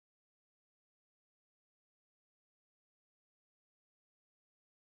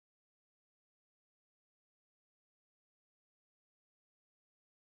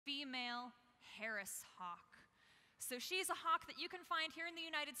female Harris hawk. So she's a hawk that you can find here in the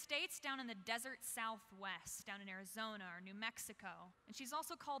United States, down in the desert Southwest, down in Arizona or New Mexico. And she's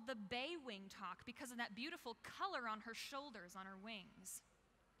also called the bay-winged hawk because of that beautiful color on her shoulders, on her wings.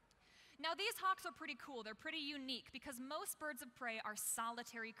 Now these hawks are pretty cool. They're pretty unique because most birds of prey are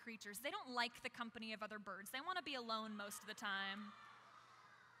solitary creatures. They don't like the company of other birds. They want to be alone most of the time.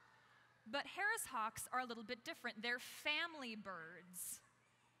 But Harris hawks are a little bit different. They're family birds.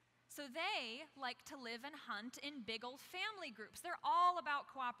 So they like to live and hunt in big old family groups. They're all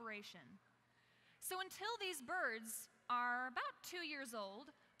about cooperation. So until these birds are about 2 years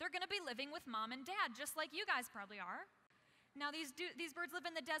old, they're going to be living with mom and dad, just like you guys probably are. Now these birds live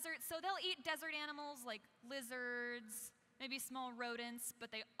in the desert, so they'll eat desert animals like lizards, maybe small rodents,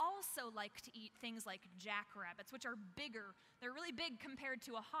 but they also like to eat things like jackrabbits, which are bigger. They're really big compared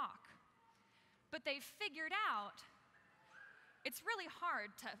to a hawk. But they've figured out it's really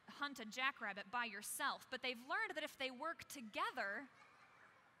hard to hunt a jackrabbit by yourself, but they've learned that if they work together,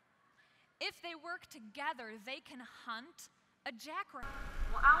 they can hunt a jackrabbit.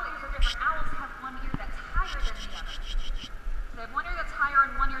 Well, owl ears are different. Owls have one ear that's higher than the other. So they have one ear that's higher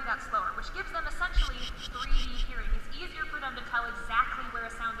and one ear that's lower, which gives them essentially 3D hearing. It's easier for them to tell exactly where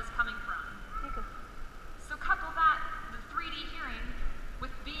a sound is coming from. So couple that, the 3D hearing,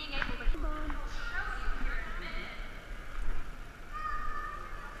 with being able to show you here in a minute.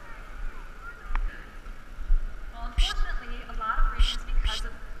 Well, unfortunately, a lot of reasons because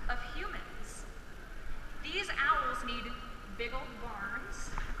of humans. These owls need big old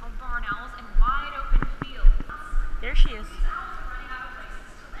barns, called barn owls, and wide open fields. There she is. These owls are running out of places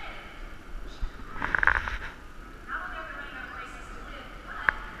to live. Not only are they running out of places to live,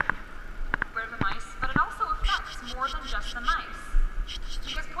 but where the mice, but it also affects more than just the mice.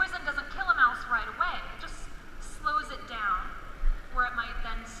 Because poison doesn't kill a mouse right away. It just slows it down, where it might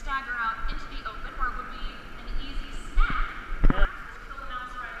then stagger out into the open, where it would be an easy snack. Kill the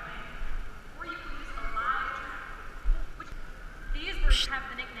mouse right away. Or you can use a live trap. These birds have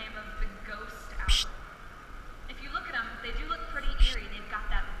the nickname of the ghost owl. If you look at them, they do look pretty eerie. They've got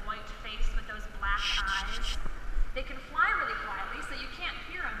that white face with those black eyes. They can fly really quietly, so you can't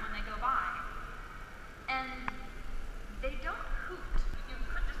hear them when they go by. And they don't hoot. You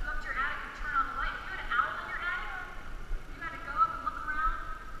couldn't just go up to your attic and turn on the light. If you had an owl in your attic, you had to go up and look around,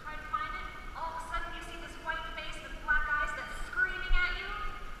 try to find it. All of a sudden you see this white face with black eyes that's screaming at you.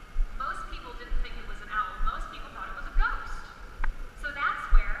 Most people didn't think it was an owl. Most people thought it was a ghost. So that's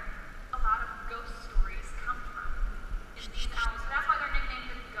where a lot of ghost stories come from, in these owls. So that's why they're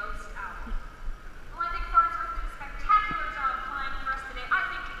nicknamed the ghost owl. Well, I think Farnsworth did a spectacular job flying for us today. I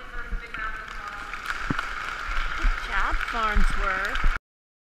think you deserve a big round of applause. Good job, Farnsworth.